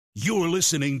You're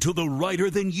listening to the Writer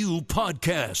Than You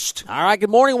podcast. All right, good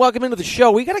morning. Welcome into the show.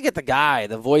 We got to get the guy,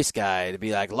 the voice guy, to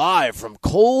be like live from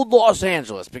cold Los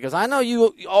Angeles, because I know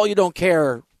you don't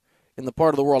care in the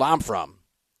part of the world I'm from.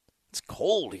 It's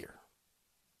cold here.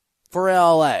 For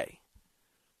L.A.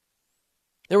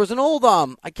 There was an old,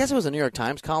 I guess it was a New York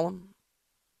Times column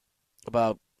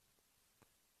about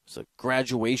a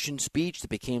graduation speech that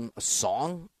became a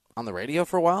song on the radio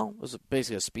for a while. It was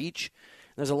basically a speech.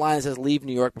 There's a line that says, leave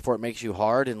New York before it makes you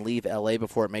hard and leave L.A.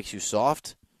 before it makes you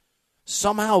soft.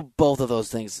 Somehow both of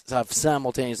those things have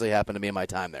simultaneously happened to me in my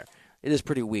time there. It is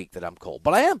pretty weak that I'm cold,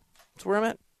 but I am. That's where I'm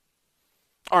at.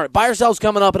 All right, buy or sell's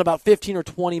coming up in about 15 or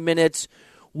 20 minutes.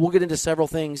 We'll get into several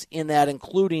things in that,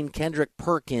 including Kendrick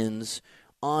Perkins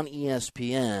on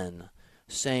ESPN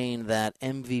saying that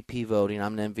MVP voting,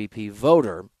 I'm an MVP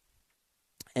voter,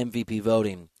 MVP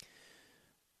voting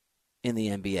in the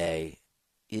NBA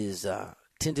is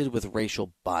tinted with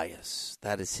racial bias.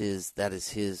 That is his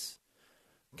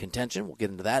contention. We'll get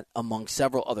into that among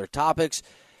several other topics.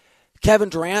 Kevin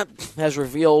Durant has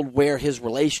revealed where his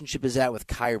relationship is at with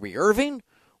Kyrie Irving.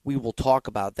 We will talk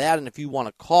about that. And if you want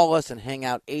to call us and hang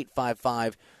out,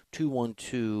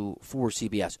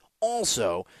 855-212-4CBS.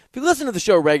 Also, if you listen to the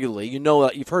show regularly, you know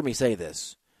that you've heard me say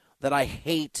this, that I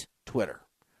hate Twitter.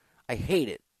 I hate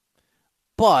it.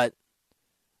 But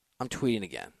I'm tweeting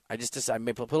again. I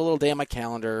may put a little day on my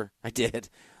calendar. I did.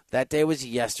 That day was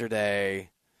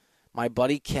yesterday. My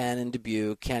buddy Ken in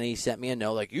Dubuque, Kenny sent me a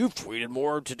note like, you've tweeted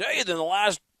more today than the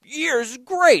last year. This is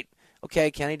great.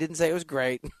 Okay, Kenny didn't say it was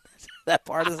great. That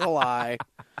part is a lie.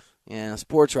 Yeah,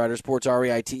 sports writer, sports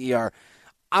R-E-I-T-E-R.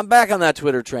 I'm back on that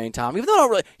Twitter train, Tom. Even though I don't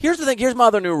really, here's the thing. Here's my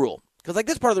other new rule. Because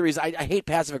this is part of the reason I hate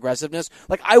passive aggressiveness.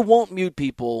 I won't mute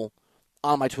people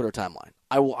on my Twitter timeline.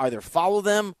 I will either follow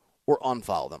them or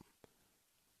unfollow them.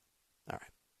 All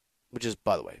right. Which is,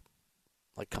 by the way,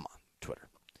 come on, Twitter.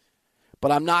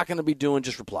 But I'm not going to be doing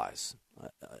just replies.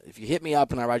 If you hit me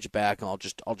up and I write you back, I'll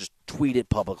just tweet it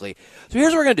publicly. So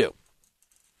here's what we're going to do.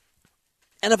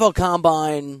 NFL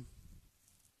Combine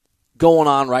going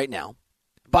on right now.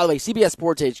 By the way, CBS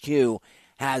Sports HQ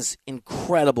has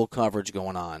incredible coverage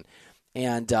going on.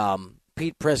 And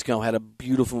Pete Prisco had a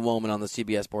beautiful moment on the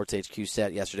CBS Sports HQ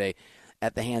set yesterday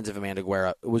at the hands of Amanda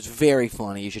Guerra. It was very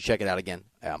funny. You should check it out again.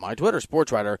 My Twitter,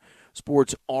 Sports Writer,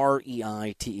 Sports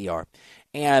R-E-I-T-E-R.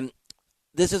 And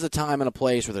this is a time and a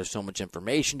place where there's so much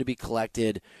information to be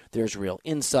collected. There's real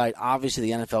insight. Obviously,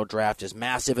 the NFL draft is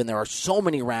massive, and there are so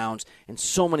many rounds and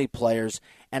so many players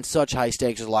and such high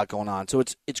stakes. There's a lot going on. So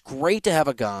it's great to have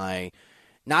a guy,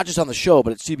 not just on the show,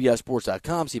 but at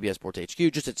CBSSports.com, CBS Sports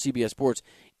HQ, just at CBS Sports,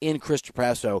 in Chris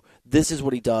Trapasso. This is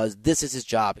what he does. This is his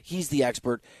job. He's the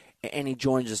expert, and he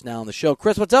joins us now on the show.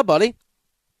 Chris, what's up, buddy?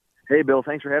 Hey, Bill.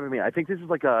 Thanks for having me. I think this is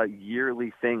like a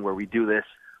yearly thing where we do this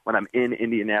when I'm in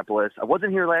Indianapolis. I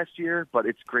wasn't here last year, but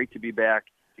it's great to be back.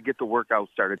 To get the workout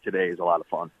started today is a lot of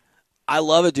fun. I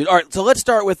love it, dude. All right, so let's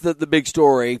start with the big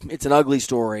story. It's an ugly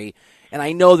story, and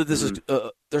I know that this is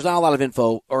there's not a lot of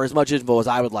info or as much info as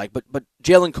I would like, but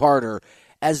Jalen Carter,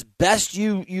 as best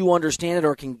you understand it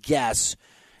or can guess,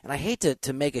 and I hate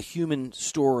to make a human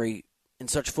story in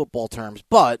such football terms,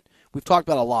 but we've talked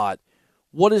about a lot.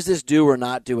 What does this do or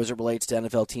not do as it relates to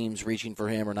NFL teams reaching for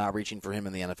him or not reaching for him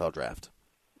in the NFL draft?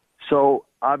 So,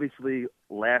 obviously,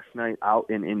 last night out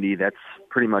in Indy, that's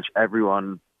pretty much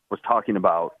everyone was talking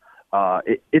about.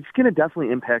 It's going to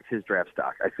definitely impact his draft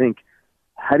stock. I think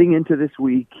heading into this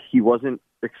week, he wasn't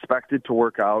expected to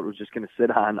work out. It was just going to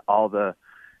sit on all the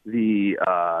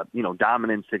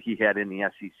dominance that he had in the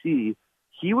SEC.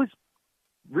 He was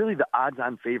really the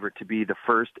odds-on favorite to be the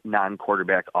first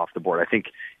non-quarterback off the board. I think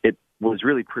it was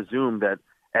really presumed that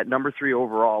at number 3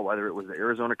 overall, whether it was the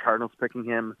Arizona Cardinals picking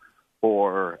him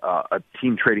or a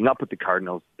team trading up with the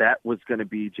Cardinals, that was going to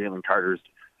be Jalen Carter's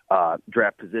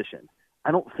draft position.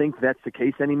 I don't think that's the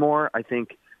case anymore. I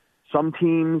think some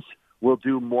teams will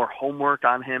do more homework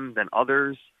on him than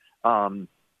others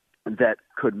that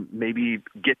could maybe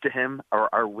get to him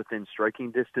or are within striking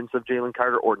distance of Jalen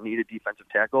Carter or need a defensive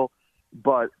tackle.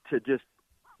 But to just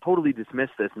totally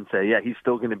dismiss this and say, yeah, he's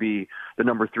still going to be the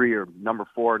number 3 or number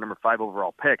 4, number 5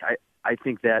 overall pick, I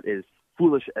think that is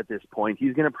foolish at this point.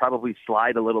 He's going to probably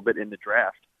slide a little bit in the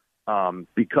draft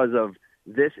because of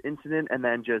this incident and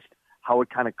then just how it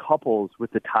kind of couples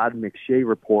with the Todd McShay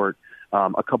report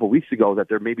a couple weeks ago that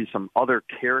there may be some other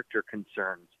character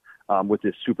concerns with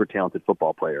this super talented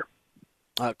football player.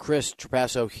 Chris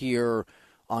Trapasso here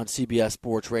on CBS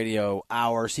Sports Radio.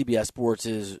 Our CBS Sports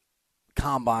is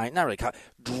combine, not really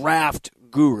draft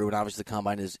guru, and obviously the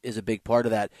combine is a big part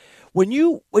of that. When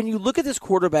you look at this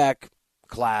quarterback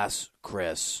class,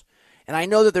 Chris, And I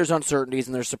know that there's uncertainties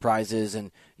and there's surprises,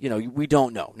 and we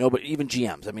don't know. Nobody, even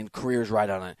GMs. I mean, careers right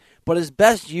on it. But as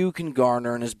best you can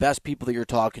garner, and as best people that you're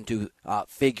talking to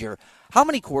figure, how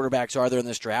many quarterbacks are there in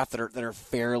this draft that are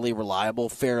fairly reliable,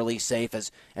 fairly safe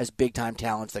as big time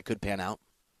talents that could pan out?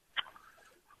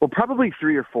 Well, probably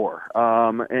 3 or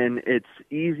 4. And it's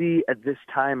easy at this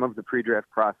time of the pre-draft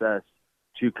process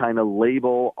to kind of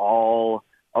label all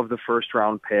of the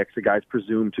first-round picks, the guys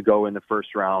presumed to go in the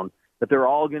first round, that they're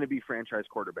all going to be franchise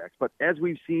quarterbacks. But as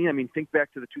we've seen, I mean, think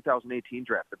back to the 2018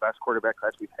 draft, the best quarterback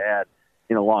class we've had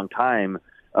in a long time.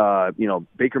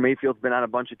 Baker Mayfield's been on a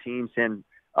bunch of teams. Sam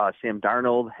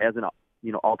Darnold hasn't,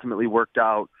 ultimately worked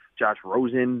out. Josh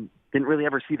Rosen didn't really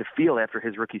ever see the field after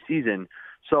his rookie season.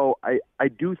 So I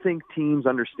do think teams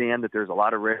understand that there's a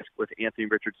lot of risk with Anthony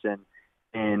Richardson.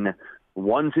 In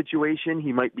one situation,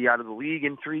 he might be out of the league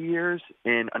in 3 years.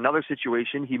 In another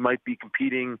situation, he might be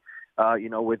competing,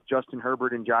 with Justin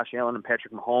Herbert and Josh Allen and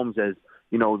Patrick Mahomes as,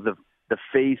 the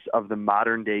face of the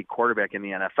modern day quarterback in the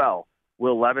NFL.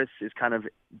 Will Levis is kind of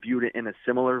viewed in a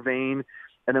similar vein.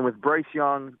 And then with Bryce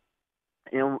Young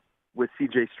and with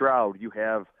CJ Stroud, you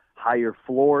have higher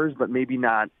floors, but maybe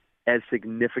not as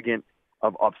significant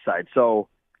of upside. So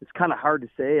it's kind of hard to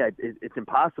say. It's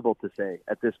impossible to say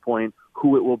at this point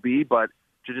who it will be, but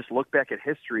to just look back at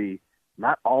history,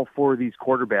 not all 4 of these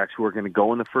quarterbacks who are going to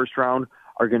go in the first round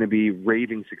are going to be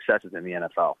raving successes in the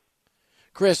NFL.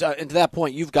 Chris, and to that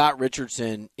point, you've got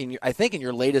Richardson in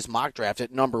your latest mock draft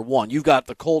at number 1. You've got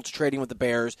the Colts trading with the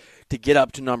Bears to get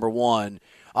up to number 1.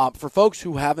 For folks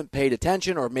who haven't paid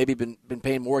attention or maybe been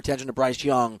paying more attention to Bryce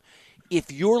Young,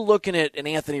 if you're looking at an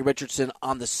Anthony Richardson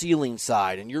on the ceiling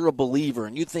side and you're a believer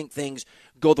and you think things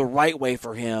go the right way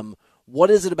for him, what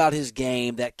is it about his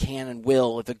game that can and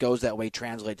will, if it goes that way,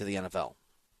 translate to the NFL?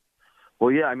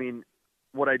 Well, yeah, I mean,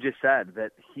 what I just said,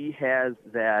 that he has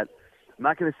that, I'm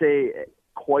not going to say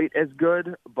quite as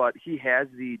good, but he has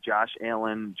the Josh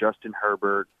Allen, Justin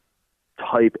Herbert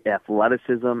type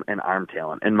athleticism and arm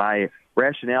talent. And my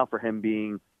rationale for him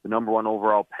being the number 1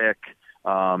 overall pick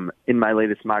in my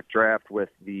latest mock draft with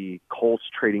the Colts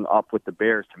trading up with the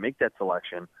Bears to make that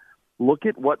selection, look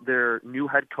at what their new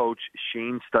head coach,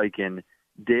 Shane Steichen,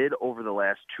 did over the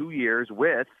last 2 years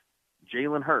with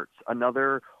Jalen Hurts,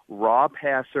 another raw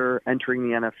passer entering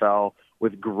the NFL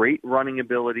with great running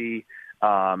ability,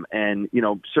 and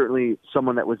certainly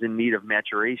someone that was in need of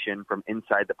maturation from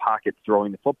inside the pocket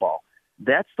throwing the football.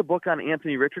 That's the book on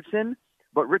Anthony Richardson,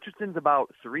 but Richardson's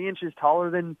about 3 inches taller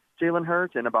than Jalen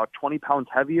Hurts and about 20 pounds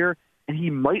heavier, and he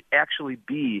might actually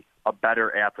be a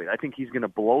better athlete. I think he's going to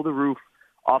blow the roof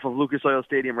off of Lucas Oil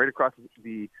Stadium right across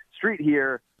the street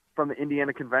here from the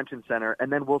Indiana Convention Center,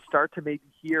 and then we'll start to maybe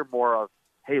hear more of,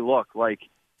 hey, look,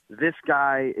 this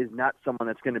guy is not someone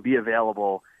that's going to be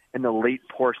available in the late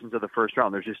portions of the first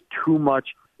round. There's just too much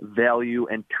value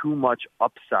and too much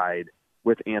upside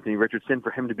with Anthony Richardson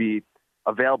for him to be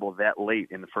available that late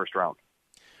in the first round.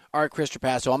 All right, Chris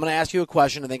Trapasso, I'm going to ask you a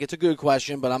question. I think it's a good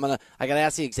question, but I got to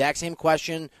ask the exact same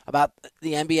question about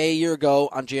the NBA a year ago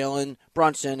on Jalen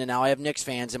Brunson, and now I have Knicks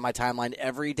fans in my timeline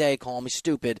every day calling me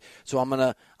stupid. So I'm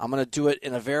gonna do it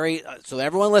in a very so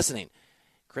everyone listening.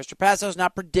 Chris Trapasso is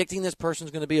not predicting this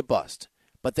person's going to be a bust,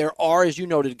 but there are, as you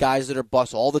noted, guys that are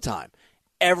busts all the time.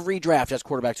 Every draft has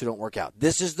quarterbacks who don't work out.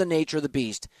 This is the nature of the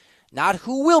beast. Not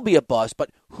who will be a bust, but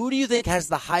who do you think has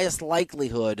the highest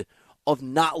likelihood of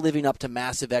not living up to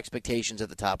massive expectations at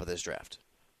the top of this draft?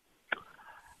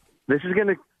 This is going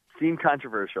to seem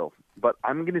controversial, but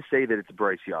I'm going to say that it's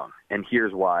Bryce Young, and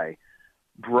here's why.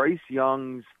 Bryce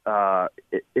Young's,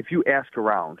 if you ask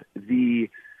around, the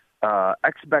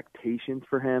expectations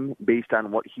for him based on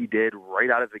what he did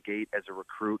right out of the gate as a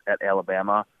recruit at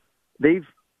Alabama, they've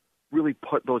really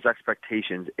put those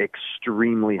expectations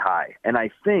extremely high. And I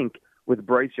think with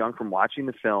Bryce Young, from watching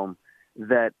the film,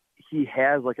 that he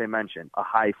has, like I mentioned, a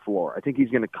high floor. I think he's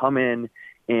going to come in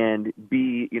and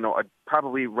be,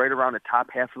 probably right around the top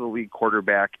half of the league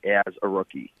quarterback as a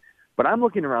rookie. But I'm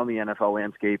looking around the NFL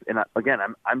landscape, and again,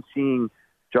 I'm seeing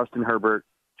Justin Herbert,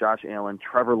 Josh Allen,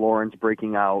 Trevor Lawrence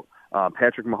breaking out,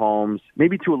 Patrick Mahomes,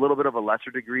 maybe to a little bit of a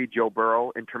lesser degree, Joe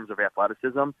Burrow in terms of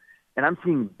athleticism. And I'm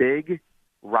seeing big,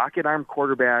 rocket arm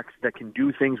quarterbacks that can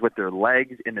do things with their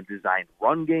legs in a designed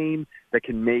run game, that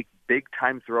can make big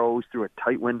time throws through a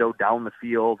tight window down the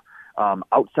field,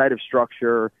 outside of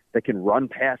structure, that can run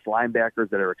past linebackers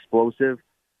that are explosive.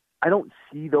 I don't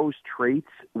see those traits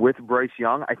with Bryce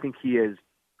Young. I think he is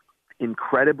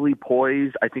incredibly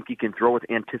poised. I think he can throw with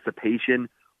anticipation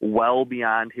well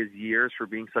beyond his years for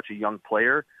being such a young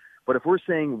player. But if we're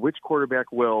saying which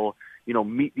quarterback will,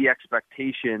 meet the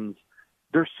expectations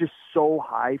they're just so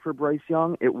high for Bryce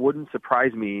Young. It wouldn't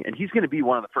surprise me, and he's going to be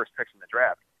one of the first picks in the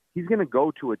draft. He's going to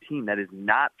go to a team that is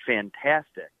not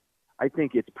fantastic. I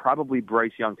think it's probably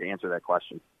Bryce Young to answer that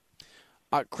question.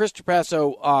 Chris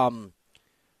Trapasso,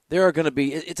 there are going to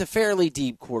be – it's a fairly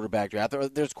deep quarterback draft.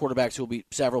 There's quarterbacks who will be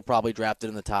several probably drafted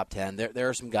in the top 10. There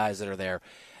are some guys that are there.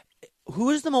 Who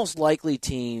is the most likely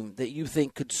team that you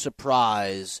think could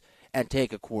surprise and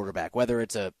take a quarterback, whether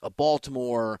it's a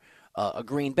Baltimore, a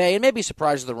Green Bay, and maybe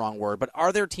surprise is the wrong word, but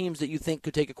are there teams that you think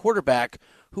could take a quarterback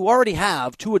who already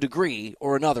have, to a degree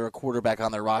or another, a quarterback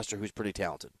on their roster who's pretty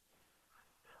talented?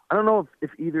 I don't know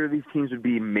if either of these teams would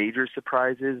be major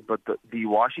surprises, but the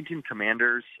Washington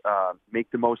Commanders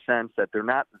make the most sense that they're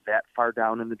not that far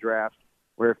down in the draft,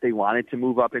 where if they wanted to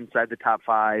move up inside the top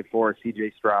 5 for a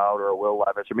C.J. Stroud or a Will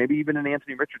Levis or maybe even an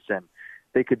Anthony Richardson,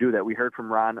 they could do that. We heard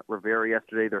from Ron Rivera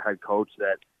yesterday, their head coach,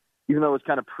 that even though it was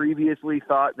kind of previously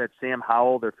thought that Sam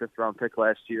Howell, their 5th-round pick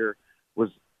last year, was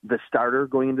the starter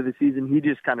going into the season, he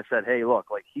just kind of said, hey,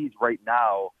 look, like he's right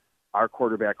now our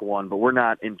quarterback 1, but we're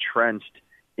not entrenched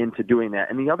into doing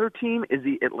that. And the other team is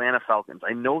the Atlanta Falcons.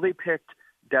 I know they picked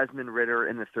Desmond Ridder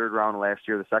in the 3rd round last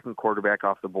year, the second quarterback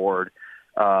off the board,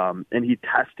 and he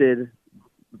tested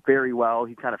very well.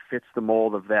 He kind of fits the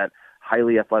mold of that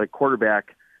highly athletic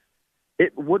quarterback.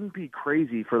 It wouldn't be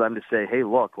crazy for them to say, hey,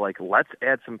 look, like let's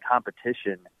add some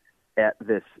competition at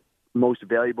this most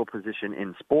valuable position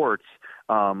in sports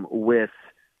with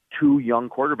 2 young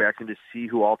quarterbacks and to see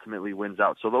who ultimately wins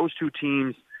out. So those 2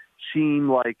 teams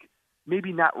seem like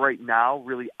maybe not right now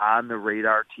really on the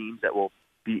radar teams that will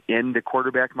be in the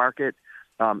quarterback market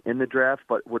in the draft,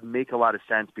 but would make a lot of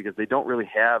sense because they don't really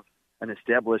have an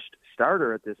established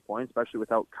starter at this point, especially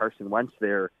without Carson Wentz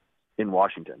there in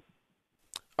Washington.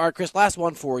 All right, Chris, last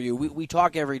one for you. We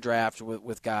talk every draft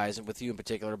with guys, and with you in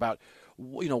particular, about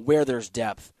where there's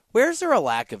depth. Where's there a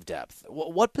lack of depth?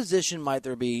 What position might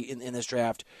there be in this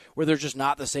draft where there's just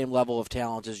not the same level of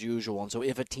talent as usual? And so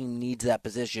if a team needs that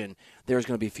position, there's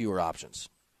going to be fewer options.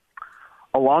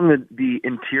 Along the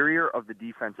interior of the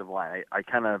defensive line, I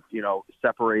kind of,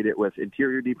 separate it with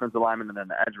interior defensive linemen and then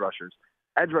the edge rushers.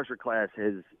 Edge rusher class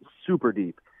is super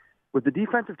deep. With the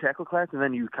defensive tackle class, and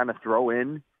then you kind of throw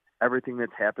in everything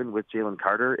that's happened with Jalen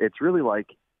Carter, it's really like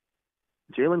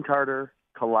Jalen Carter,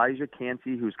 Kalijah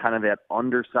Kancey, who's kind of that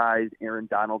undersized Aaron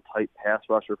Donald-type pass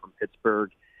rusher from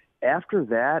Pittsburgh. After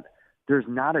that, there's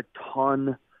not a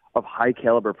ton of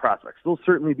high-caliber prospects. There'll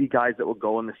certainly be guys that will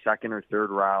go in the 2nd or 3rd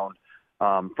round.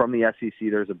 From the SEC,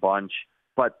 there's a bunch,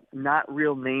 but not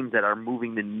real names that are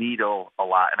moving the needle a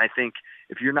lot. And I think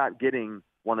if you're not getting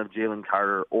one of Jalen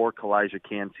Carter or Kalijah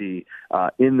Kancey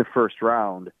in the 1st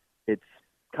round, it's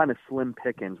kind of slim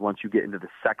pickings once you get into the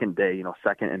 2nd day,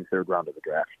 2nd and 3rd round of the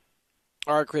draft.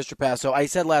 All right, Chris Trapasso, I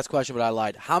said last question, but I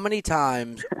lied. How many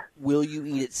times will you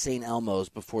eat at St. Elmo's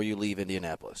before you leave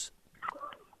Indianapolis?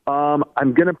 I'm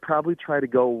going to probably try to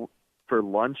go for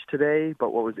lunch today,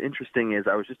 but what was interesting is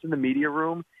I was just in the media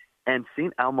room, and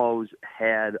St. Elmo's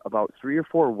had about 3 or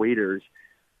 4 waiters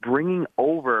bringing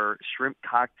over shrimp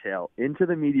cocktail into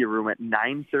the media room at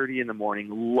 9:30 in the morning,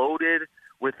 loaded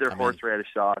with their horseradish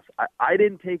sauce. I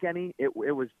didn't take any. It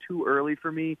was too early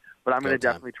for me, but I'm going to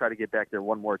definitely try to get back there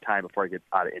one more time before I get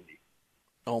out of Indy.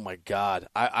 Oh, my God.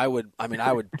 I would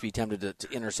be tempted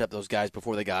to intercept those guys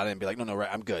before they got in and be like, no, right,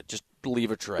 I'm good. Just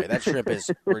leave a tray. That shrimp is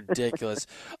ridiculous.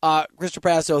 Chris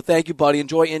Trapasso, thank you, buddy.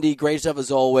 Enjoy Indy. Great stuff as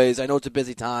always. I know it's a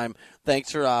busy time.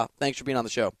 Thanks for being on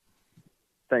the show.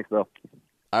 Thanks, Bill.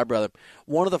 All right, brother.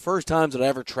 One of the first times that I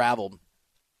ever traveled,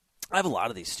 I have a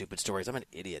lot of these stupid stories. I'm an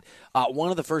idiot.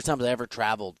 One of the first times I ever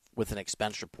traveled with an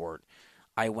expense report,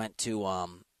 I went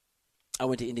to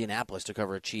Indianapolis to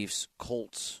cover a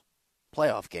Chiefs-Colts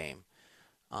playoff game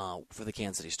for the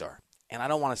Kansas City Star. And I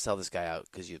don't want to sell this guy out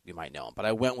because you might know him, but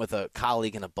I went with a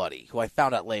colleague and a buddy who I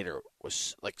found out later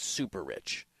was like super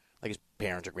rich, like his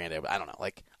parents or granddad. I don't know.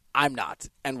 Like I'm not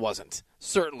and wasn't.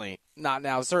 Certainly not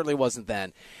now. Certainly wasn't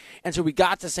then. And so we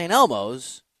got to St.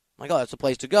 Elmo's. I'm like, oh, that's the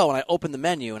place to go. And I opened the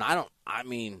menu,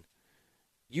 and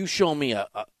you show me a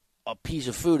piece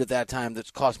of food at that time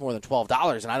that's cost more than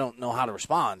 $12, and I don't know how to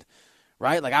respond.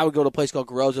 Right? Like I would go to a place called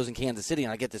Garozzo's in Kansas City,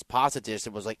 and I get this pasta dish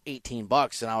that was like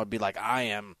 $18, and I would be like, I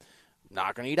am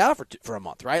not going to eat out for a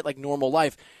month, right? Like normal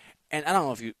life. And I don't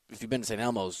know if you've been to St.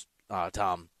 Elmo's,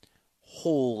 Tom.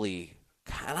 Holy,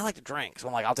 God, I like to drink, so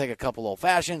I'm like, I'll take a couple old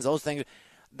fashions, those things.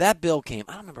 That bill came.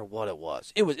 I don't remember what it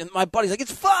was. It was, and my buddy's like,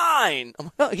 it's fine.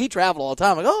 I'm like, he traveled all the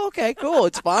time. I'm like, oh, okay, cool,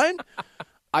 it's fine.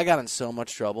 I got in so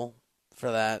much trouble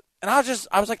for that, and I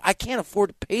was like, I can't afford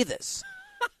to pay this.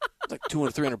 It's like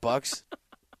 $200-$300.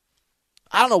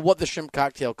 I don't know what the shrimp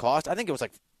cocktail cost. I think it was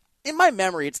like, in my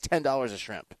memory, it's $10 a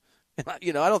shrimp. I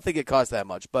don't think it costs that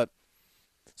much. But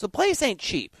so the place ain't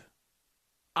cheap.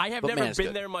 I have But never man, it's been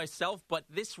good. there myself, but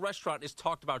this restaurant is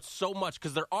talked about so much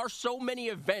because there are so many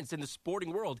events in the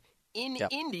sporting world in Yep.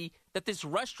 Indy that this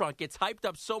restaurant gets hyped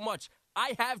up so much.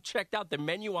 I have checked out the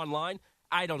menu online.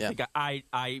 I don't think I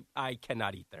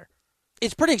cannot eat there.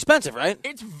 It's pretty expensive, right?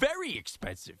 It's very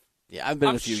expensive. Yeah, I've been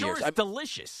in I'm a few sure years. it's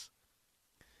delicious.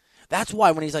 That's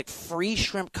why when he's like free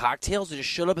shrimp cocktails that just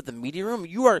showed up at the media room,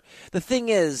 the thing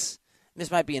is,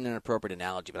 this might be an inappropriate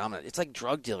analogy, but it's like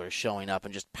drug dealers showing up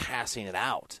and just passing it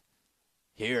out.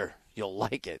 Here, you'll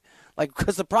like it. Like,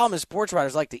 because the problem is sports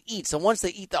writers like to eat. So once they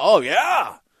eat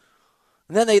and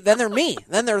then they're me.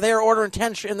 Then they're there ordering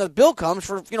 10 and the bill comes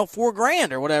for,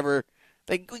 $4,000 or whatever.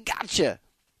 We gotcha.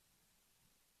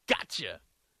 Gotcha.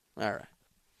 All right.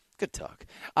 Good talk.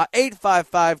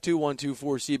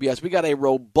 855-2124-CBS. We got a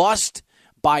robust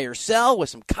buy or sell with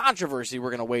some controversy we're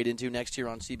going to wade into next year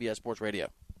on CBS Sports Radio.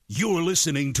 You're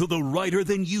listening to the Writer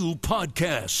Than You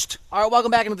podcast. All right,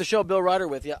 welcome back into the show. Bill Ryder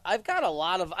with you. I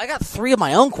got 3 of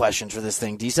my own questions for this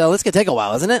thing, D-Cell. This could take a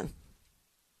while, isn't it?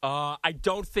 I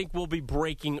don't think we'll be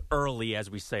breaking early, as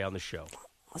we say on the show.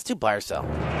 Let's do buy or sell.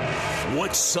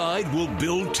 What side will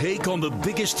Bill take on the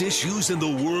biggest issues in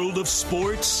the world of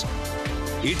sports?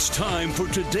 It's time for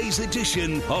today's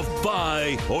edition of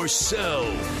Buy or Sell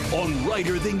on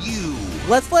Writer Than You.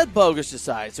 Let's let Bogus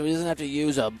decide so he doesn't have to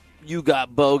use a "you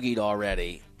got bogeyed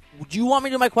already." Do you want me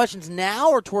to do my questions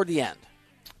now or toward the end?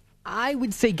 I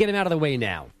would say get him out of the way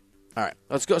now. All right,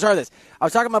 let's go. Sorry, this. I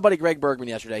was talking to my buddy Greg Bergman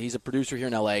yesterday. He's a producer here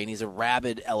in L.A., and he's a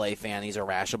rabid L.A. fan. He's a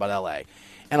rash about L.A.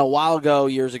 And a while ago,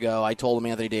 years ago, I told him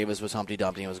Anthony Davis was Humpty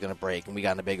Dumpty and was going to break, and we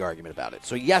got in a big argument about it.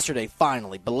 So yesterday,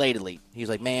 finally, belatedly, he was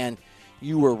like, man,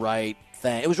 you were right.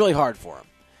 It was really hard for him.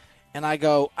 And I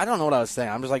go, I don't know what I was saying.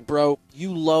 I'm just like, bro,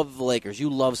 you love the Lakers. You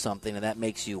love something, and that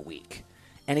makes you weak.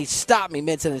 And he stopped me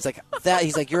mid-sentence.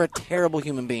 He's like, you're a terrible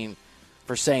human being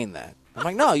for saying that. I'm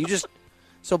like, no,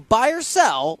 so buy or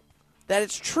sell that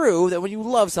it's true that when you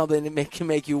love something, it can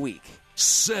make you weak.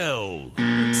 Sell.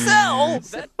 Sell?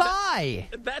 Buy.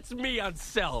 That's me on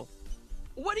sell.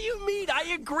 What do you mean?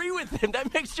 I agree with him.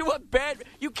 That makes you a bad...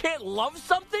 You can't love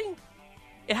something?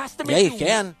 It has to make you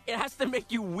can. It has to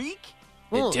make you weak?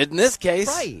 It did in this case.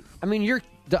 Right. I mean,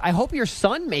 I hope your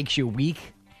son makes you weak.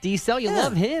 D-Cell, you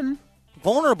love him.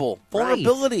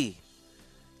 Vulnerability.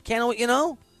 Can't,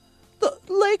 the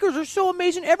Lakers are so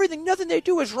amazing. Nothing they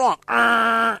do is wrong.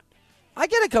 I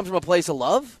get it comes from a place of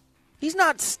love. He's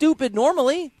not stupid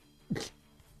normally.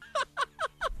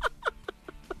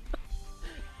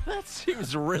 That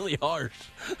seems really harsh.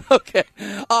 Okay.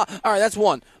 All right, that's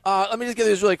one. Let me just get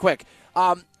this really quick.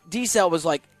 D-Cell was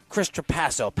like Chris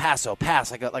Trapasso,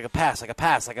 pass, like a pass,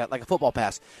 like a football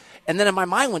pass. And then in my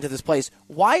mind went to this place.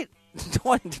 Why?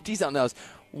 D-Cell knows.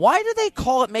 Why do they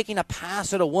call it making a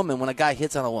pass at a woman when a guy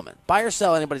hits on a woman? Buy or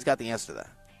sell? Anybody's got the answer to that?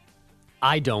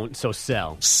 I don't, so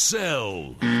sell.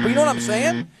 Sell. But you know what I'm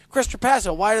saying? Chris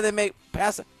Trapasso, why do they make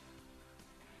pass?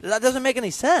 That doesn't make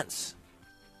any sense.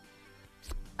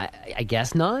 I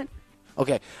guess not.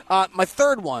 Okay. My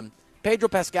third one, Pedro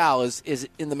Pascal is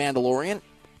in The Mandalorian.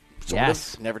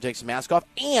 Yes. Never takes his mask off.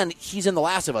 And he's in The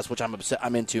Last of Us, which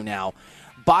I'm into now.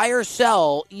 Buy or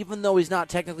sell, even though he's not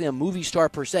technically a movie star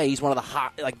per se, he's one of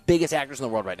the biggest actors in the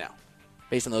world right now,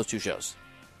 based on those 2 shows.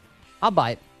 I'll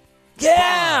buy it.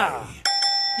 Yeah!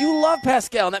 You love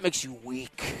Pascal, and that makes you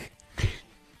weak.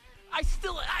 I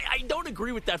don't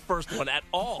agree with that first one at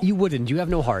all. You wouldn't. You have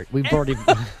no heart. We've already...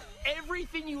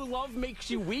 Everything you love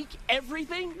makes you weak?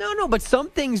 Everything? No, but some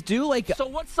things do. So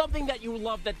what's something that you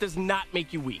love that does not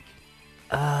make you weak?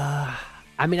 I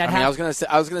was gonna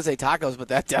say tacos, but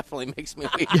that definitely makes me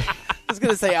weak. I was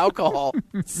gonna say alcohol.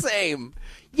 Same.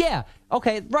 Yeah.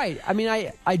 Okay. Right. I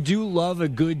mean, I do love a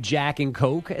good Jack and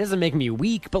Coke. It doesn't make me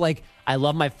weak, but I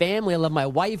love my family. I love my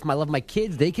wife. I love my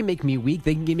kids. They can make me weak.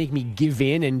 They can make me give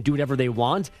in and do whatever they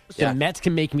want. So Yeah. Mets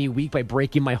can make me weak by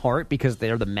breaking my heart because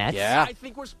they're the Mets. Yeah. I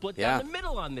think we're split down the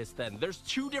middle on this then. There's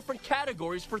 2 different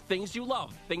categories for things you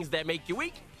love. Things that make you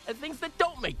weak and things that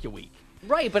don't make you weak.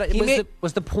 Right. But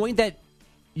was the point that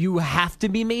you have to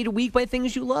be made weak by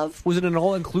things you love? Was it an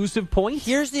all-inclusive point?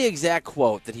 Here's the exact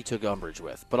quote that he took umbrage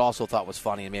with, but also thought was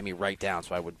funny and made me write down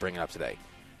so I would bring it up today.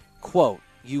 Quote,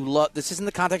 this isn't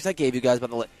the context I gave you guys,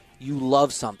 but you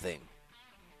love something,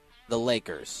 the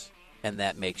Lakers, and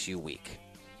that makes you weak.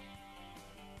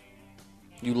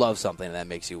 You love something, and that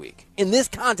makes you weak. In this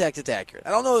context, it's accurate.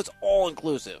 I don't know if it's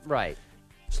all-inclusive. Right.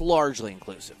 It's largely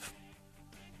inclusive.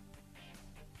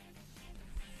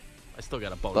 I still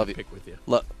got a bone Love to you. pick with you.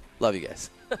 Love you guys.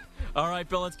 All right,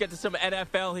 Bill, let's get to some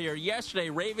NFL here. Yesterday,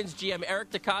 Ravens GM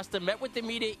Eric DeCosta met with the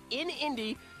media in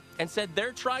Indy and said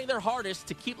they're trying their hardest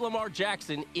to keep Lamar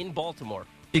Jackson in Baltimore.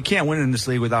 You can't win in this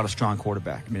league without a strong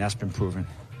quarterback. I mean, that's been proven.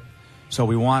 So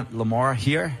we want Lamar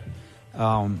here.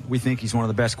 We think he's one of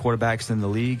the best quarterbacks in the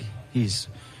league. He's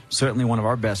certainly one of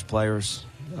our best players,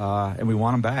 and we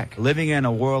want him back. Living in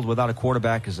a world without a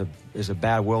quarterback is a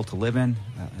bad world to live in,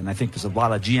 and I think there's a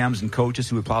lot of GMs and coaches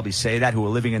who would probably say that, who are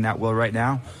living in that world right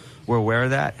now. We're aware of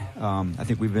that. I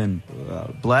think we've been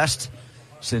blessed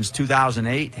since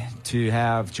 2008 to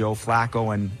have Joe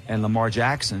Flacco and Lamar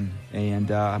Jackson, and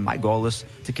my goal is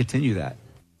to continue that.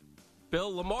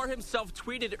 Bill, Lamar himself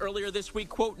tweeted earlier this week,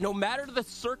 quote, "No matter the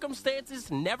circumstances,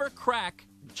 never crack,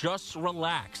 just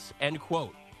relax," end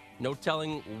quote. No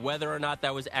telling whether or not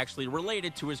that was actually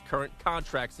related to his current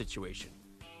contract situation.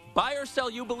 Buy or sell,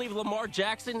 you believe Lamar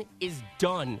Jackson is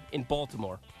done in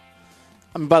Baltimore?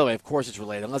 I mean, by the way, of course it's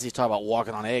related, unless he's talking about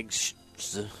walking on eggs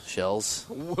shells.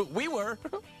 We were.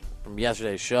 From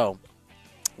yesterday's show.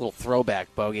 Little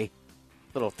throwback, Bogey.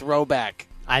 Little throwback.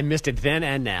 I missed it then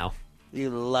and now. You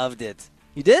loved it.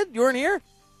 You did? You weren't here?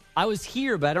 I was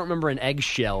here, but I don't remember an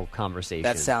eggshell conversation.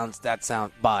 That sounds,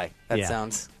 bye. That Yeah.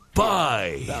 sounds,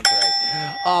 Buy. sounds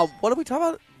right. What did we talk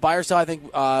about? Buy or sell? I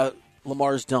think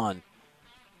Lamar's done.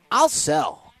 I'll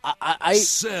sell. I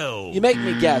Sell. You make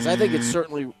me guess. I think it's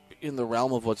certainly in the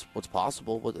realm of what's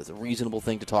possible. What is a reasonable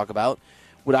thing to talk about?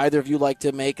 Would either of you like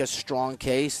to make a strong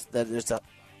case that there's a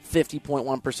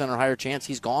 50.1% or higher chance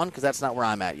he's gone? Because that's not where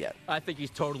I'm at yet. I think he's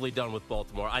totally done with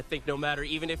Baltimore. I think no matter,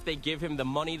 even if they give him the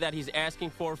money that he's asking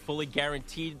for, fully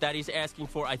guaranteed that he's asking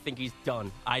for, I think he's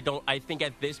done. I think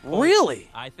at this point. Really?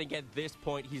 I think at this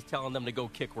point he's telling them to go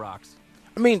kick rocks.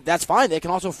 I mean, that's fine. They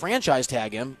can also franchise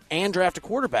tag him and draft a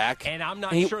quarterback. And I'm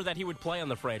not sure that he would play on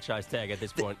the franchise tag at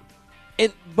this point.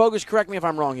 And Bogus, correct me if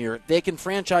I'm wrong here. They can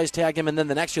franchise tag him, and then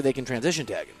the next year they can transition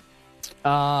tag him.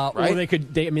 Or they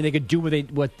could do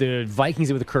what the Vikings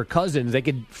did with Kirk Cousins. They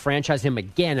could franchise him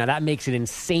again. Now that makes it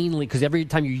insanely, because every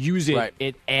time you use it, Right.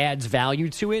 it adds value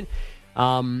to it.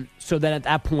 So then at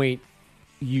that point,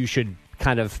 you should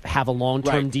kind of have a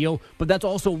long-term Right. deal. But that's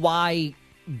also why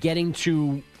getting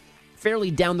to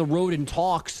fairly down the road in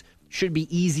talks should be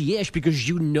easy-ish, because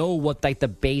you know what the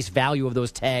base value of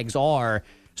those tags are.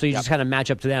 So you just kind of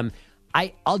match up to them.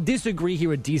 I'll disagree here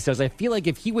with D says. I feel like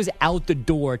if he was out the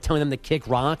door telling them to kick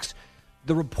rocks,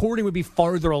 the reporting would be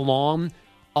farther along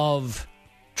of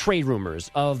trade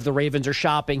rumors, of the Ravens are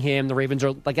shopping him, the Ravens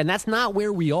are and that's not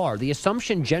where we are. The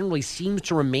assumption generally seems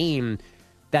to remain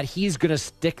that he's going to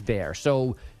stick there.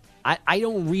 So I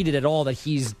don't read it at all that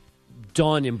he's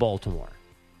done in Baltimore.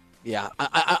 Yeah,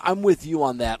 I'm with you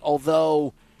on that.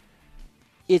 Although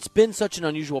it's been such an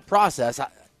unusual process,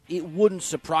 it wouldn't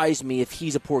surprise me if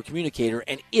he's a poor communicator.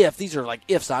 And if, these are like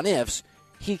ifs on ifs,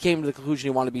 he came to the conclusion he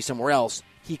wanted to be somewhere else,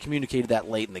 he communicated that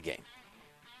late in the game.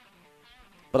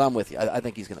 But I'm with you. I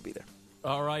think he's going to be there.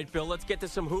 All right, Bill, let's get to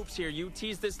some hoops here. You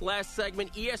teased this last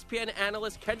segment. ESPN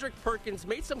analyst Kendrick Perkins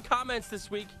made some comments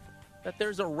this week that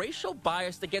there's a racial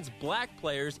bias against black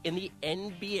players in the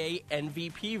NBA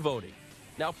MVP voting.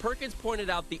 Now, Perkins pointed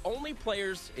out the only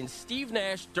players in Steve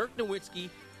Nash, Dirk Nowitzki,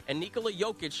 and Nikola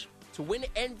Jokic to win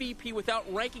MVP without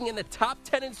ranking in the top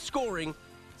 10 in scoring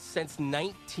since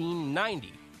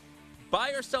 1990.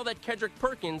 Buy or sell that Kendrick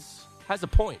Perkins has a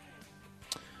point.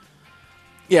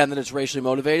 Yeah, and then it's racially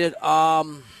motivated.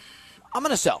 I'm going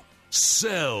to sell.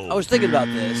 Sell. I was thinking about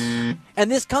this,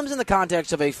 and this comes in the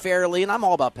context of a fairly, and I'm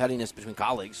all about pettiness between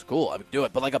colleagues. Cool, I would do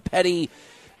it, but like a petty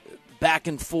back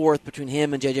and forth between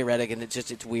him and JJ Redick, and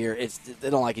it's weird. They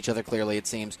don't like each other, clearly, it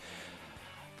seems.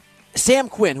 Sam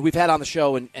Quinn, who we've had on the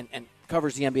show and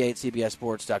covers the NBA at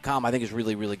CBSSports.com, I think is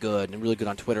really, really good and really good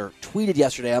on Twitter, tweeted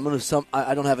yesterday.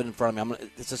 I don't have it in front of me.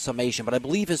 It's a summation, but I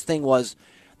believe his thing was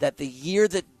that the year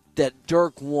that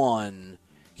Dirk won,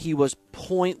 he was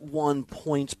 0.1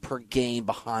 points per game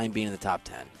behind being in the top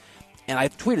 10. And I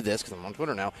tweeted this because I'm on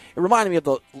Twitter now. It reminded me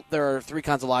of there are three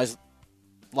kinds of lies,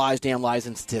 damn lies,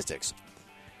 and statistics.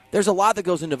 There's a lot that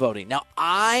goes into voting. Now,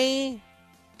 I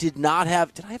did not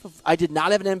have an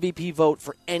MVP vote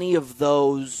for any of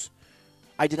those.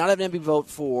 I did not have an MVP vote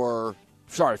for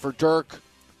Dirk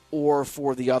or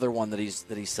for the other one that he's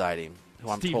citing,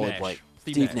 who I'm Steve totally Nash. blank.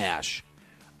 Steve Nash.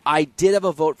 I did have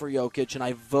a vote for Jokic, and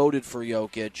I voted for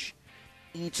Jokic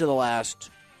each of the last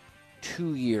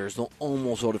 2 years. I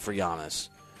almost voted for Giannis.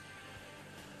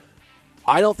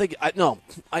 I don't think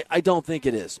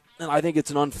it is. And I think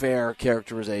it's an unfair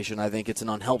characterization. I think it's an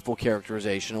unhelpful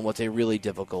characterization and what's a really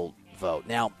difficult vote.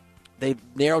 Now, they've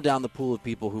narrowed down the pool of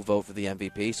people who vote for the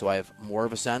MVP, so I have more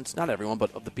of a sense, not everyone,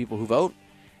 but of the people who vote.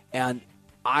 And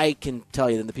I can tell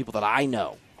you that the people that I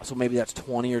know, so maybe that's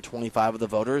 20 or 25 of the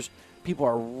voters, people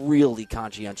are really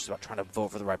conscientious about trying to vote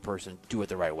for the right person, do it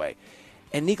the right way.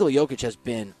 And Nikola Jokic has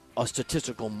been a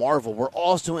statistical marvel. We're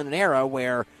also in an era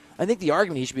where I think the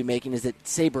argument he should be making is that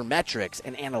sabermetrics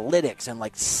and analytics and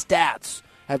like stats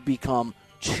have become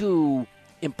too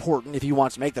important if he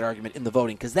wants to make that argument in the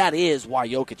voting, because that is why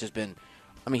Jokic has been.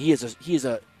 I mean, he is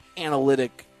a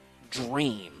analytic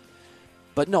dream.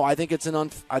 But no, I think it's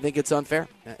unfair,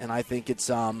 and I think it's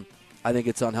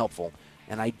unhelpful,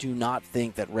 and I do not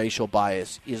think that racial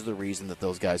bias is the reason that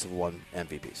those guys have won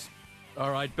MVPs.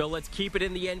 All right, Bill, let's keep it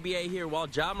in the NBA here. While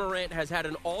Ja Morant has had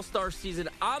an all-star season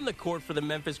on the court for the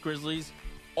Memphis Grizzlies,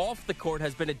 off the court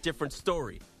has been a different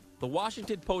story. The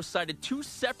Washington Post cited 2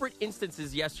 separate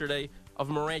instances yesterday of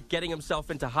Morant getting himself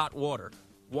into hot water.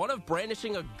 One of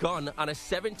brandishing a gun on a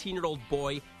 17-year-old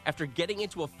boy after getting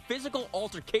into a physical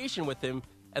altercation with him,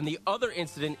 and the other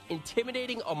incident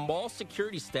intimidating a mall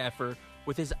security staffer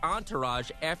with his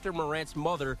entourage after Morant's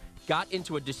mother got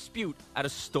into a dispute at a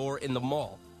store in the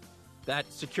mall.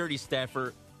 That security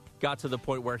staffer got to the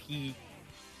point where he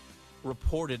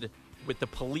reported with the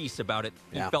police about it.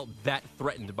 He felt that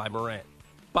threatened by Morant.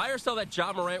 Buy or sell that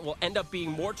Ja Morant will end up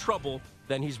being more trouble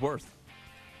than he's worth?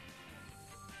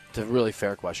 It's a really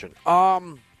fair question.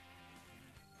 So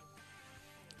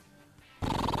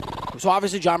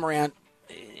obviously Ja Morant,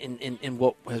 in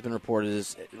what has been reported,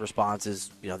 his response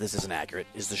is, this isn't accurate,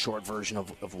 is the short version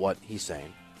of what he's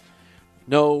saying.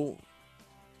 No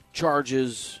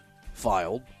charges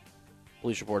filed.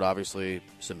 Police report obviously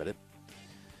submitted.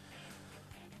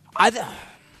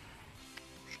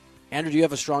 Andrew, do you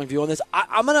have a strong view on this?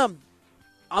 I'm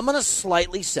gonna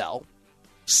slightly sell.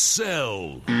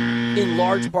 Sell. In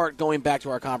large part, going back to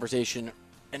our conversation,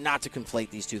 and not to conflate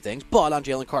these two things, but on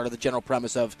Jalen Carter, the general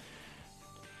premise of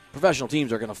professional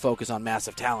teams are going to focus on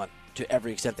massive talent to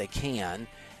every extent they can.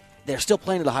 They're still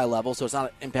playing at a high level, so it's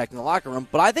not impacting the locker room.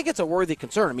 But I think it's a worthy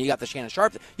concern. I mean, you got the Shannon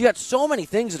Sharpe. You got so many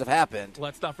things that have happened.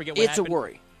 Let's not forget what happened. It's a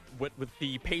worry. With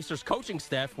the Pacers coaching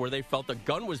staff, where they felt a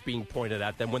gun was being pointed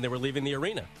at them when they were leaving the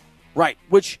arena. Right,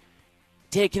 which,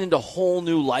 taken into a whole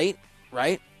new light,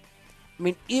 right? I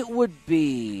mean, it would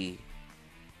be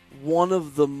one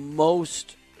of the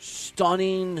most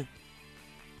stunning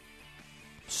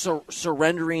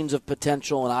surrenderings of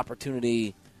potential and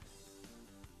opportunity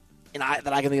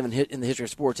that I can think of in the history of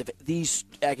sports if these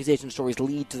accusation stories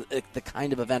lead to the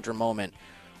kind of event or moment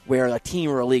where a team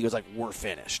or a league is like, we're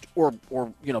finished, or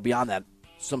beyond that,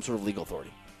 some sort of legal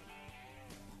authority.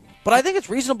 But I think it's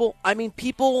reasonable. I mean,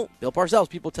 Bill Parcells,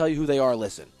 people tell you who they are.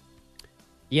 Listen.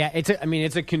 Yeah,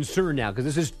 it's a concern now because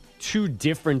this is 2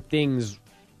 different things.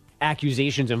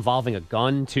 Accusations involving a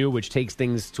gun too, which takes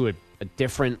things to a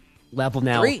different level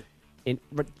now. 3. In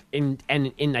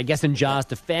I guess in Ja's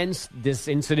defense, this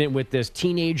incident with this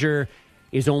teenager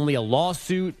is only a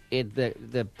lawsuit.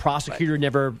 The prosecutor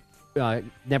never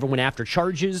went after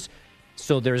charges,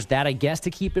 so there's that, I guess,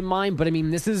 to keep in mind. But I mean,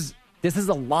 this is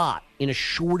a lot in a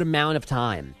short amount of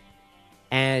time,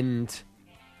 and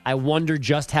I wonder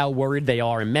just how worried they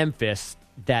are in Memphis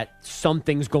that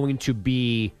something's going to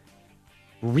be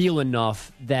real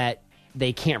enough that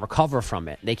they can't recover from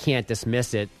it. They can't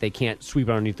dismiss it. They can't sweep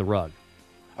it underneath the rug.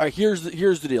 All right, here's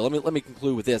the deal. Let me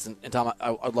conclude with this, and Tom,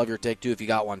 I'd love your take too if you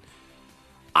got one.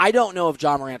 I don't know if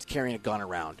Ja Morant's carrying a gun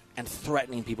around and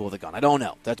threatening people with a gun. I don't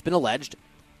know. That's been alleged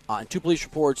in 2 police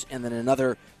reports, and then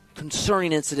another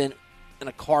concerning incident in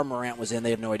a car Morant was in.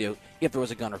 They have no idea if there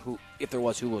was a gun or who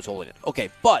was holding it. Okay,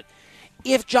 but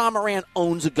if Ja Morant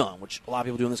owns a gun, which a lot of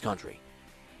people do in this country,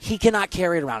 he cannot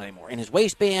carry it around anymore. In his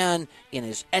waistband,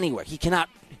 anywhere. He cannot.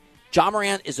 Ja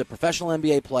Morant is a professional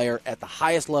NBA player at the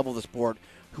highest level of the sport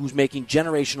who's making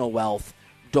generational wealth.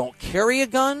 Don't carry a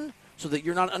gun so that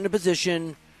you're not in a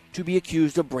position to be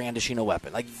accused of brandishing a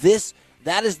weapon. Like this,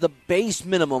 that is the base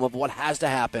minimum of what has to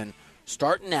happen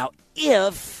starting out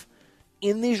if,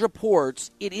 in these reports,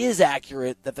 it is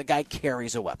accurate that the guy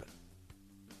carries a weapon.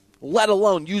 Let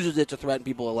alone uses it to threaten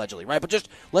people allegedly, right? But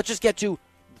let's just get to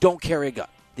don't carry a gun.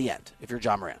 The end, if you're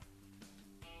Ja Morant.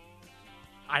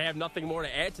 I have nothing more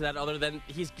to add to that other than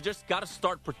he's just got to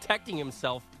start protecting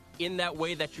himself in that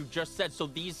way that you just said so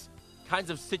these kinds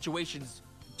of situations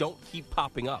don't keep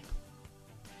popping up.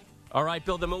 All right,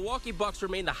 Bill, the Milwaukee Bucks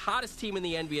remain the hottest team in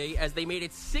the NBA as they made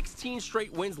it 16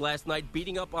 straight wins last night,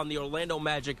 beating up on the Orlando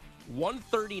Magic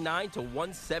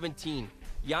 139-117.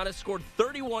 Giannis scored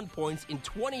 31 points in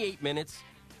 28 minutes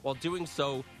while doing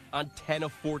so on 10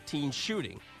 of 14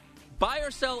 shooting. Buy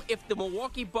or sell, if the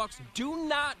Milwaukee Bucks do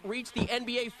not reach the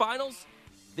NBA Finals,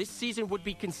 this season would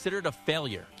be considered a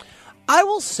failure. I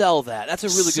will sell that. That's a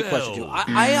really good question, too.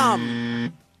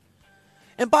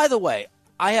 And by the way,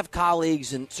 I have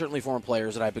colleagues and certainly former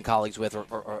players that I've been colleagues with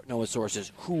or know as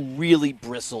sources who really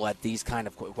bristle at these kind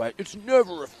of questions. It's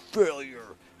never a failure.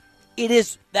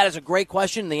 That is a great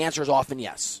question, and the answer is often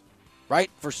yes. Right?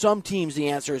 For some teams, the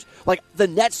answer is, like, the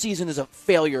Nets season is a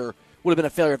failure, would have been a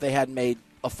failure if they hadn't made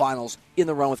a finals in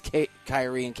the run with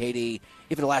Kyrie and KD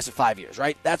if it lasted 5 years,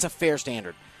 right? That's a fair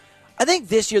standard. I think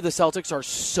this year the Celtics are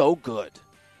so good,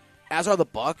 as are the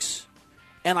Bucks,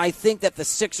 and I think that the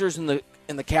Sixers and the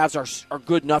Cavs are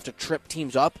good enough to trip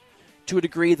teams up to a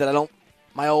degree that I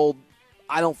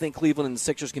don't think Cleveland and the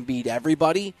Sixers can beat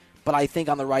everybody, but I think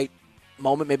on the right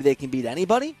moment maybe they can beat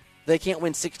anybody. They can't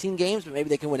win 16 games, but maybe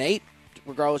they can win 8,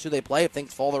 regardless who they play, if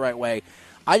things fall the right way.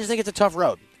 I just think it's a tough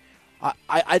road.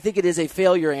 I think it is a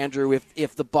failure, Andrew,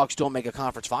 if the Bucks don't make a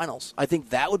conference finals. I think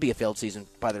that would be a failed season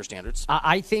by their standards.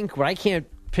 I think what I can't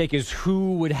pick is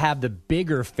who would have the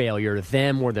bigger failure,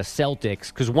 them or the Celtics,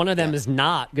 because one of them is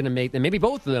not going to make them. Maybe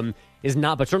both of them is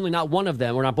not, but certainly not one of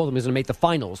them, or not both of them, is going to make the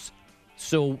finals.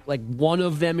 So, like, one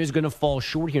of them is going to fall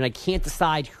short here, and I can't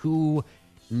decide who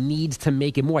needs to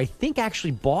make it more. I think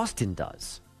actually Boston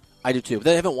does. I do too, but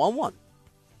they haven't won one.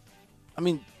 I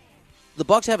mean, the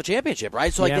Bucks have a championship,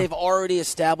 right? So, they've already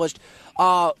established.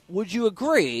 Would you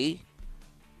agree,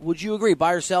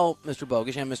 buy or sell, Mr.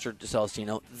 Bogish and Mr.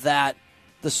 DeCelestino, that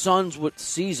the Suns'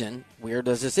 season, weird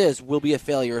as this is, will be a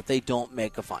failure if they don't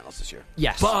make a finals this year?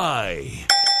 Yes. Buy.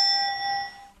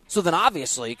 So then,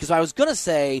 obviously, because I was going to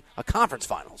say a conference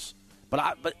finals,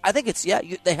 but I think it's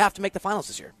they have to make the finals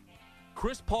this year.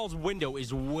 Chris Paul's window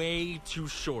is way too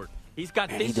short. He's got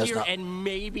this year and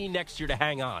maybe next year to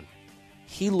hang on.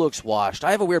 He looks washed.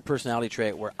 I have a weird personality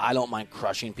trait where I don't mind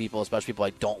crushing people, especially people I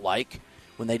don't like,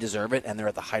 when they deserve it and they're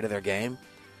at the height of their game.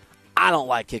 I don't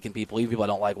like kicking people, even people I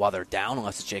don't like while they're down,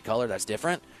 unless it's Jay Cutler. That's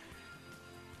different.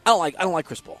 I don't like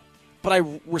Chris Paul, but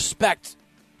I respect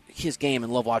his game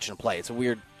and love watching him play. It's a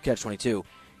weird catch-22.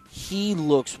 He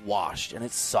looks washed, and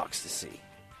it sucks to see.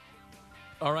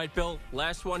 All right, Bill,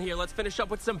 last one here. Let's finish up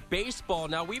with some baseball.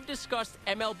 Now, we've discussed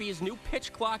MLB's new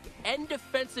pitch clock and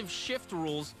defensive shift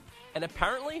rules, and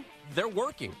apparently they're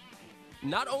working.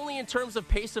 Not only in terms of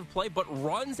pace of play, but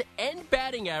runs and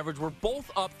batting average were both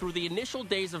up through the initial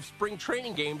days of spring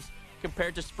training games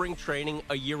compared to spring training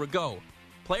a year ago.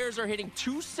 Players are hitting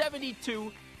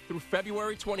 .272 through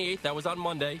February 28th, that was on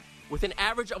Monday, with an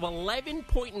average of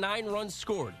 11.9 runs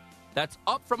scored. That's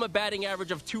up from a batting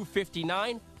average of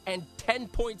 .259 and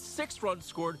 10.6 runs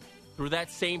scored through that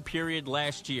same period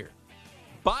last year.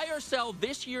 Buy or sell,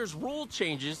 this year's rule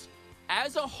changes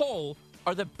as a whole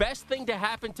are the best thing to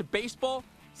happen to baseball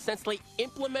since they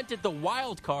implemented the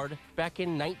wild card back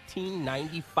in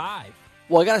 1995.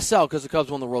 Well, I got to sell because the Cubs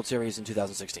won the World Series in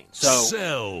 2016. So,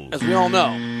 sell. As we all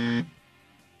know,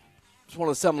 it's one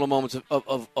of the seminal moments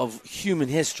of human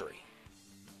history.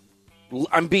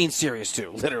 I'm being serious,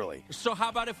 too, literally. So how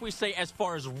about if we say as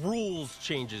far as rules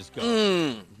changes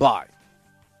go? Buy.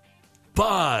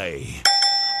 Buy.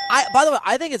 By the way,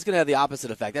 I think it's going to have the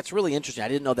opposite effect. That's really interesting. I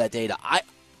didn't know that data.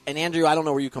 And Andrew, I don't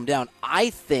know where you come down. I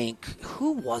think,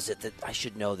 who was it that I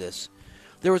should know this?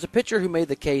 There was a pitcher who made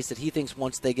the case that he thinks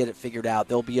once they get it figured out,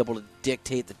 they'll be able to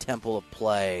dictate the tempo of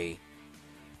play,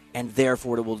 and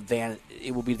therefore it will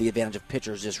be the advantage of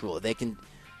pitchers. This rule, they can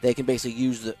basically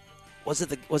use the.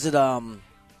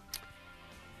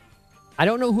 I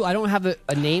don't know who. I don't have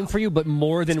a name for you, but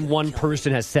more than one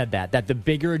person has said that the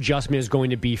bigger adjustment is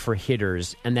going to be for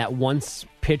hitters, and that once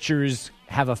pitchers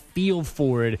have a feel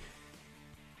for it,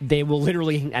 they will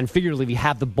literally and figuratively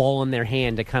have the ball in their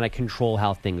hand to kind of control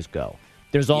how things go.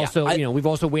 There's also, we've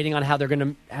also waiting on how they're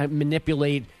going to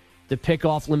manipulate the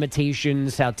pickoff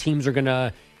limitations, how teams are going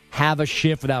to have a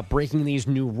shift without breaking these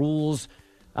new rules.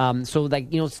 Still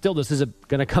this is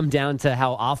going to come down to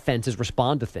how offenses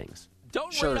respond to things.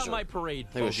 Don't rain on my parade,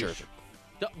 Bogish.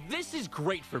 This is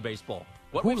great for baseball.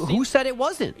 Who said it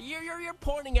wasn't? You're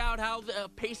pointing out how the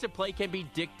pace of play can be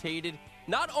dictated.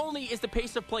 Not only is the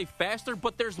pace of play faster,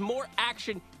 but there's more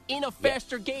action in a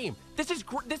faster game. This is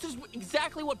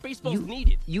exactly what baseball's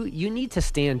needed. You need to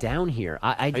stand down here.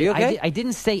 Are you okay? I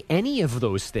didn't say any of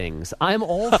those things. I'm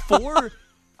all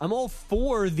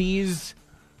for these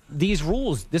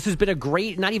rules. This has been a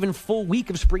great, not even full week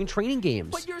of spring training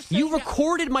games. But you're saying you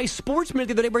recorded my Sports Minute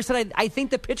the other day where I said I think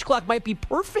the pitch clock might be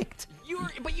perfect.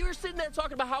 But you were sitting there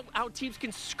talking about how teams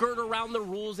can skirt around the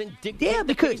rules and dictate. Yeah,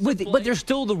 but they're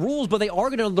still the rules, but they are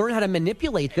going to learn how to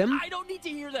manipulate them. I don't need to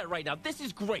hear that right now. This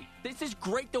is great. This is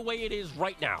great the way it is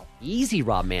right now. Easy,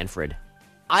 Rob Manfred.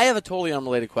 I have a totally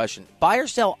unrelated question. Buy or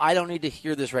sell, I don't need to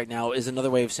hear this right now is another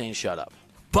way of saying shut up.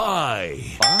 Buy.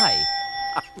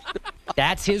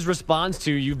 That's his response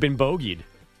to you've been bogeyed.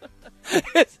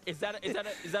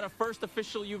 Is that a first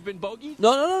official you've been bogeyed?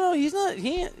 No. He's not.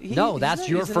 No, that's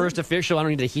your he's first not. official. I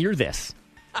don't need to hear this.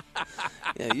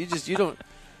 Yeah, you don't.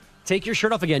 Take your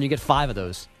shirt off again. You get 5 of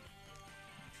those.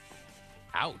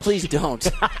 Ouch. Please don't.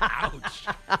 Ouch.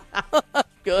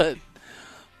 Good.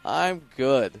 I'm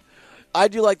good. I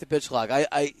do like the pitch clock.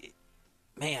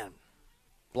 Man,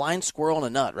 blind squirrel in a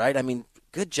nut, right? I mean,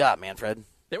 good job, Manfred.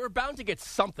 They were bound to get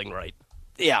something right.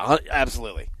 Yeah,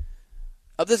 absolutely.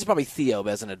 This is probably Theo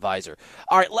as an advisor.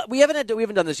 All right, we haven't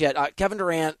done this yet. Kevin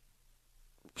Durant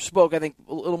spoke, I think,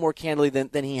 a little more candidly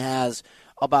than he has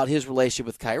about his relationship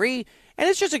with Kyrie, and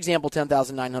it's just example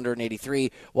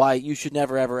 10,983 why you should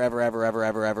never, ever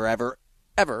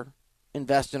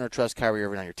invest in or trust Kyrie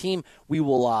Irving on your team. We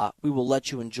will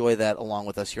let you enjoy that along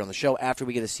with us here on the show after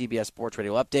we get a CBS Sports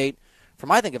Radio update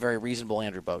from, I think, a very reasonable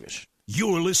Andrew Bogusch.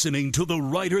 You're listening to the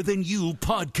Writer Than You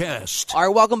podcast. All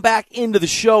right, welcome back into the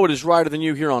show. It is Writer Than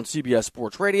You here on CBS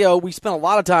Sports Radio. We spent a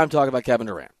lot of time talking about Kevin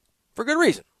Durant for good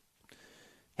reason.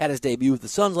 Had his debut with the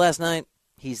Suns last night.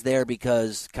 He's there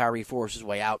because Kyrie forced his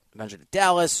way out eventually to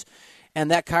Dallas.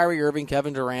 And that Kyrie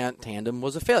Irving-Kevin Durant tandem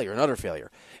was a failure, an utter failure.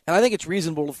 And I think it's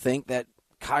reasonable to think that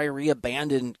Kyrie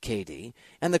abandoned KD.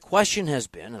 And the question has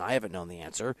been, and I haven't known the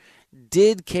answer,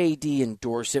 did KD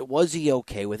endorse it? Was he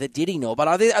okay with it? Did he know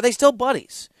about it? Are they still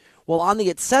buddies? Well, on the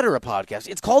Etc. podcast,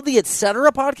 it's called the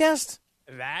Etc. podcast?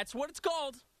 That's what it's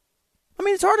called. I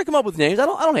mean, it's hard to come up with names. I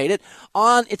don't hate it.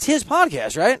 It's his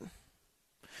podcast, right?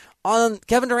 On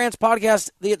Kevin Durant's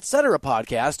podcast, the Etc.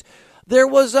 podcast, there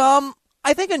was,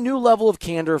 I think, a new level of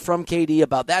candor from KD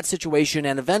about that situation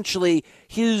and eventually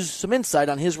some insight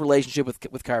on his relationship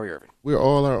with Kyrie Irving. We're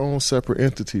all our own separate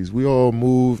entities. We all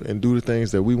move and do the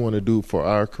things that we want to do for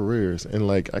our careers. And,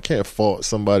 I can't fault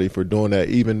somebody for doing that,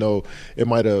 even though it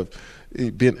might have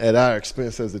been at our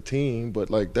expense as a team. But,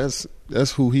 that's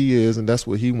who he is and that's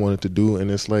what he wanted to do.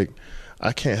 And it's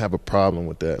I can't have a problem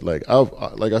with that. Like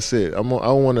I said, I don't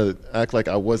want to act like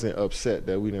I wasn't upset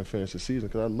that we didn't finish the season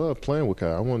because I love playing with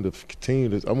Kyle. I wanted to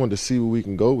continue I wanted to see where we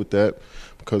can go with that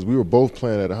because we were both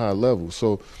playing at a high level.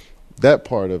 So that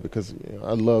part of it, because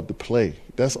I love to play.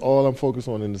 That's all I'm focused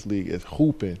on in this league is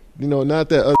hooping. Not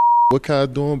that other what Kyle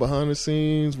doing behind the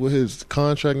scenes, what his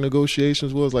contract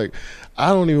negotiations was. I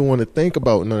don't even want to think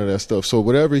about none of that stuff. So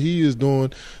whatever he is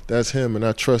doing, that's him, and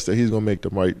I trust that he's going to make the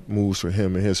right moves for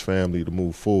him and his family to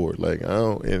move forward.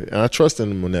 And I trust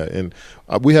in him on that. And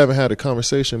we haven't had a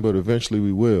conversation, but eventually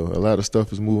we will. A lot of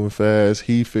stuff is moving fast.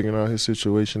 He figuring out his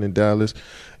situation in Dallas,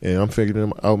 and I'm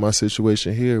figuring out my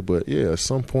situation here. But, yeah, at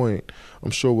some point,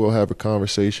 I'm sure we'll have a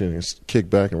conversation and kick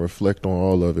back and reflect on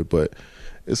all of it. But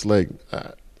it's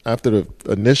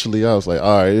initially, I was like,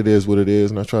 all right, it is what it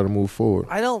is, and I try to move forward.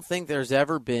 I don't think there's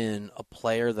ever been a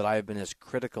player that I've been as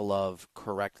critical of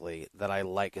correctly that I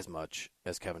like as much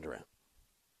as Kevin Durant.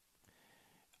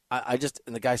 And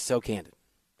the guy's so candid.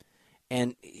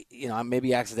 And,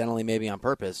 maybe accidentally, maybe on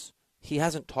purpose, he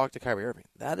hasn't talked to Kyrie Irving.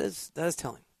 That is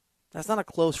telling. That's not a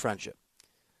close friendship.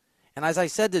 And as I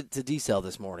said to D-Cell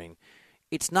this morning,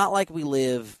 it's not like we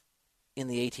live in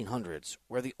the 1800s,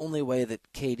 where the only way that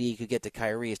KD could get to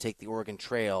Kyrie is take the Oregon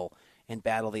Trail and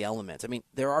battle the elements. I mean,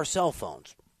 there are cell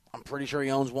phones. I'm pretty sure he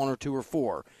owns 1 or 2 or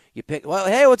 4. You pick, well,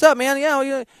 hey, what's up, man?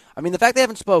 Yeah. I mean, the fact they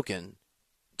haven't spoken,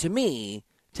 to me,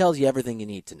 tells you everything you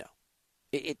need to know.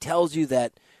 It tells you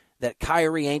that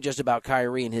Kyrie ain't just about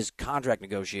Kyrie and his contract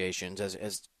negotiations,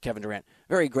 as Kevin Durant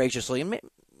very graciously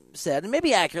said, and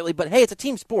maybe accurately, but hey, it's a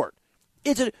team sport.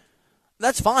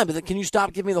 That's fine, but then can you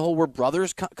stop giving me the whole "we're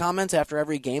brothers" comments after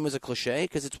every game as a cliche?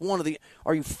 Because it's one of the.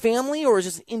 Are you family or is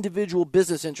this individual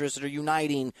business interests that are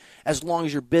uniting as long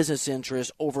as your business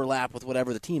interests overlap with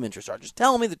whatever the team interests are? Just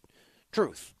tell me the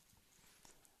truth.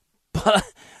 But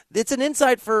it's an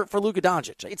insight for Luka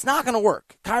Doncic. It's not going to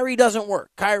work. Kyrie doesn't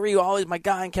work. Kyrie, always my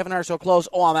guy, and Kevin are so close.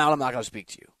 Oh, I'm out. I'm not going to speak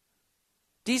to you.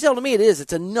 D-Cell, to me, it is.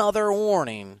 It's another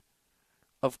warning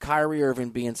of Kyrie Irving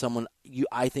being someone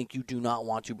I think you do not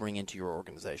want to bring into your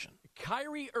organization.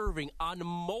 Kyrie Irving, on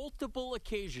multiple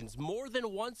occasions, more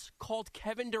than once, called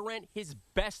Kevin Durant his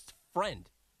best friend.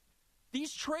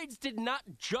 These trades did not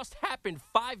just happen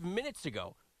 5 minutes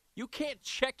ago. You can't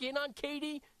check in on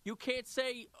KD. You can't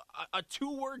say a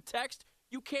 2-word text.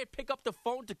 You can't pick up the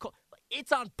phone to call.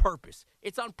 It's on purpose.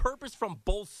 It's on purpose from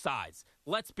both sides.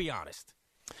 Let's be honest.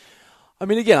 I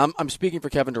mean, again, I'm speaking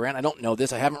for Kevin Durant. I don't know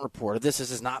this. I haven't reported this.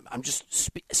 This is not. I'm just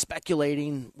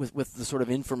speculating with the sort of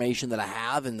information that I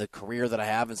have and the career that I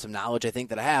have and some knowledge I think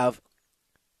that I have.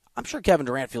 I'm sure Kevin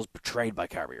Durant feels betrayed by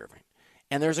Kyrie Irving.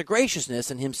 And there's a graciousness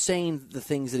in him saying the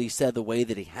things that he said the way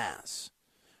that he has.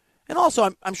 And also,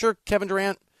 I'm sure Kevin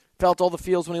Durant felt all the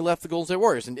feels when he left the Golden State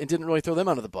Warriors and didn't really throw them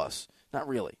under the bus. Not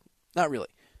really.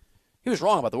 He was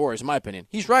wrong about the Warriors, in my opinion.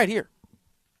 He's right here.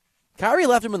 Kyrie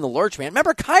left him in the lurch, man.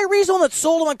 Remember, Kyrie's the one that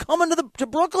sold him on coming to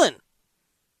Brooklyn.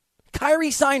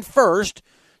 Kyrie signed first,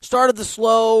 started the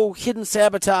slow, hidden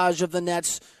sabotage of the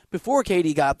Nets before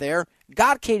KD got there,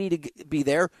 got KD to be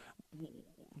there,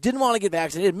 didn't want to get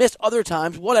vaccinated, missed other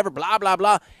times, whatever, blah, blah,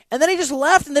 blah. And then he just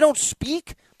left and they don't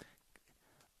speak.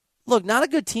 Look, not a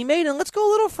good teammate, and let's go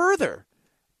a little further.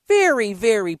 Very,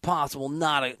 very possible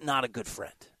not a good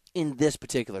friend in this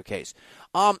particular case.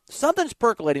 Something's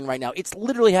percolating right now. It's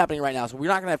literally happening right now, so we're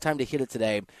not going to have time to hit it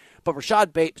today. But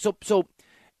Rashad Bateman, so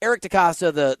Eric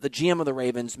DeCosta, the GM of the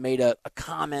Ravens, made a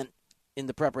comment in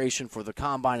the preparation for the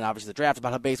combine and obviously the draft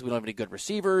about how basically we don't have any good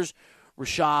receivers.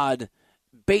 Rashad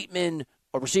Bateman,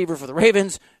 a receiver for the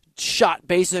Ravens,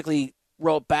 basically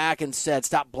wrote back and said,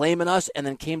 stop blaming us, and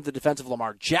then came to the defense of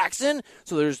Lamar Jackson.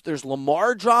 So there's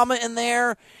Lamar drama in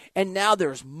there, and now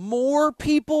there's more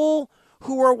people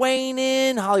who are weighing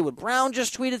in. Hollywood Brown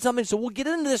just tweeted something, so we'll get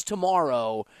into this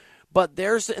tomorrow. But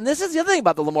and this is the other thing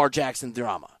about the Lamar Jackson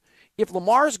drama. If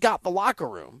Lamar's got the locker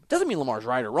room, doesn't mean Lamar's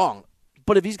right or wrong,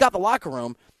 but if he's got the locker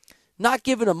room, not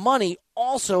giving him money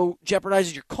also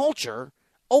jeopardizes your culture.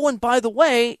 Oh, and by the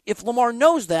way, if Lamar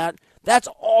knows that, that's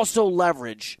also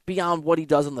leverage beyond what he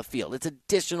does on the field. It's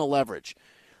additional leverage.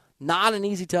 Not an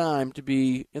easy time to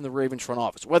be in the Ravens front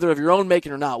office. Whether of your own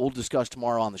making or not, we'll discuss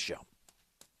tomorrow on the show.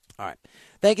 All right.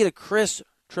 Thank you to Chris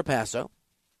Trapasso.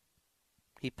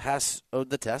 He passed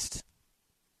the test.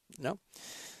 No?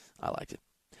 I liked it.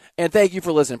 And thank you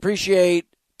for listening. Appreciate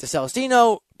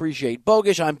DeCelestino. Appreciate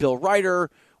Bogish. I'm Bill Ryder.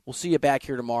 We'll see you back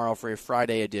here tomorrow for a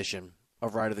Friday edition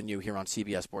of Ryder Than You here on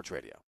CBS Sports Radio.